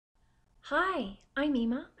Hi, I'm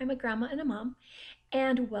Mima. I'm a grandma and a mom,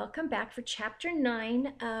 and welcome back for Chapter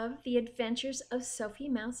 9 of The Adventures of Sophie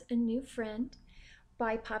Mouse, a New Friend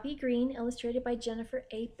by Poppy Green, illustrated by Jennifer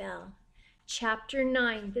A. Bell. Chapter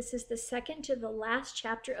 9. This is the second to the last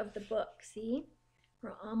chapter of the book. See?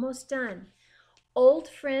 We're almost done. Old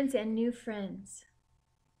Friends and New Friends.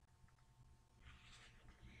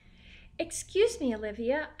 Excuse me,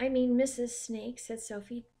 Olivia. I mean, Mrs. Snake, said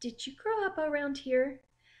Sophie. Did you grow up around here?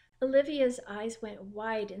 Olivia's eyes went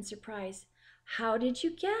wide in surprise. How did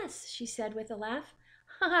you guess? She said with a laugh.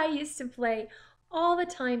 I used to play all the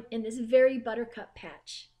time in this very buttercup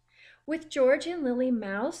patch. With George and Lily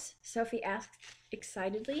Mouse? Sophie asked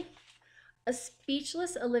excitedly. A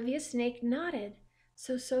speechless Olivia Snake nodded.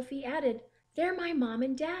 So Sophie added, They're my mom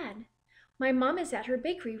and dad. My mom is at her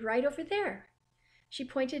bakery right over there. She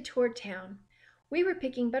pointed toward town. We were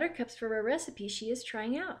picking buttercups for a recipe she is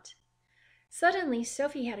trying out. Suddenly,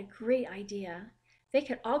 Sophie had a great idea. They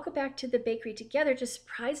could all go back to the bakery together to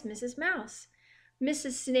surprise Mrs. Mouse.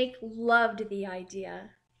 Mrs. Snake loved the idea.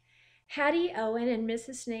 Hattie, Owen, and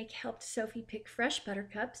Mrs. Snake helped Sophie pick fresh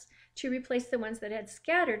buttercups to replace the ones that had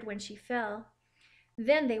scattered when she fell.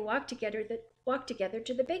 Then they walked together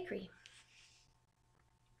to the bakery.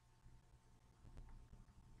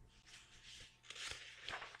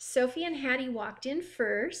 Sophie and Hattie walked in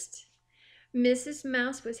first. Mrs.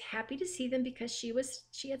 Mouse was happy to see them because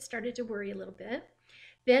she had started to worry a little bit.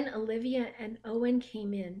 Then Olivia and Owen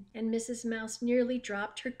came in, and Mrs. Mouse nearly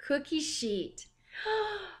dropped her cookie sheet.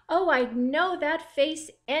 Oh, I'd know that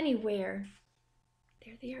face anywhere.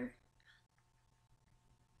 There they are,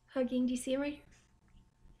 hugging. Do you see them right here?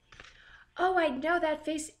 Oh, I'd know that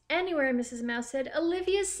face anywhere, Mrs. Mouse said.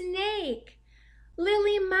 Olivia Snake!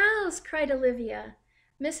 Lily Mouse, cried Olivia.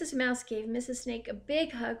 Mrs. Mouse gave Mrs. Snake a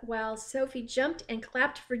big hug while Sophie jumped and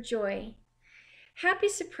clapped for joy. Happy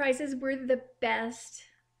surprises were the best.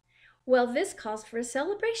 Well, this calls for a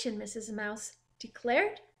celebration, Mrs. Mouse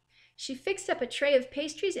declared. She fixed up a tray of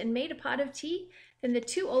pastries and made a pot of tea. Then the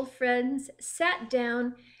two old friends sat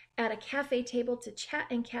down at a cafe table to chat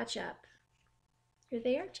and catch up. Here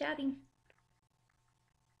they are chatting.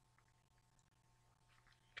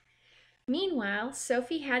 Meanwhile,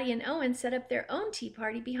 Sophie, Hattie, and Owen set up their own tea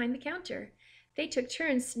party behind the counter. They took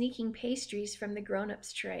turns sneaking pastries from the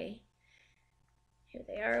grown-ups' tray. Here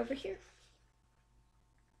they are over here.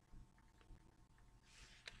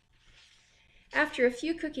 After a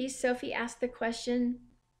few cookies, Sophie asked the question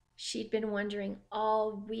she'd been wondering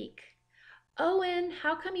all week. Owen,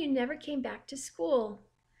 how come you never came back to school?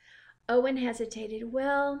 Owen hesitated.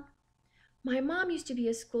 Well, my mom used to be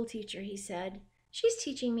a school teacher, he said. She's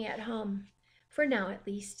teaching me at home, for now at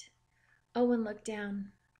least. Owen looked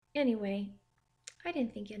down. Anyway, I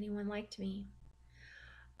didn't think anyone liked me.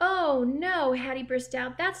 Oh, no, Hattie burst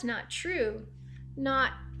out. That's not true.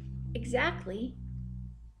 Not exactly.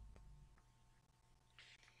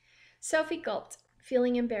 Sophie gulped,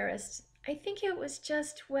 feeling embarrassed. I think it was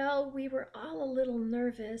just, well, we were all a little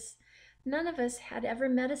nervous. None of us had ever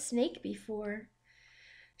met a snake before.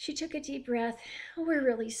 She took a deep breath. We're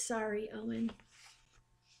really sorry, Owen.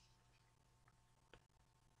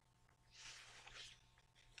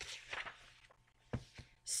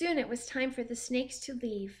 Soon it was time for the snakes to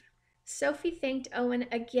leave. Sophie thanked Owen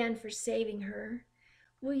again for saving her.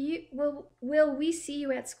 Will we see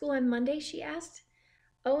you at school on Monday? She asked.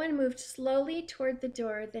 Owen moved slowly toward the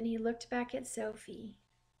door, then he looked back at Sophie.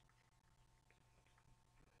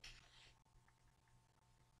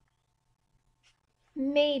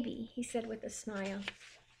 Maybe, he said with a smile.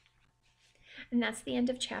 And that's the end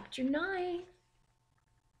of chapter 9.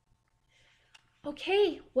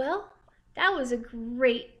 Okay, well, that was a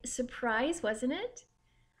great surprise, wasn't it?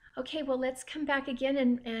 Okay, well, let's come back again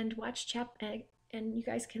and watch and you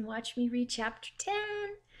guys can watch me read chapter 10.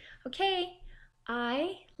 Okay,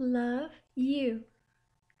 I love you.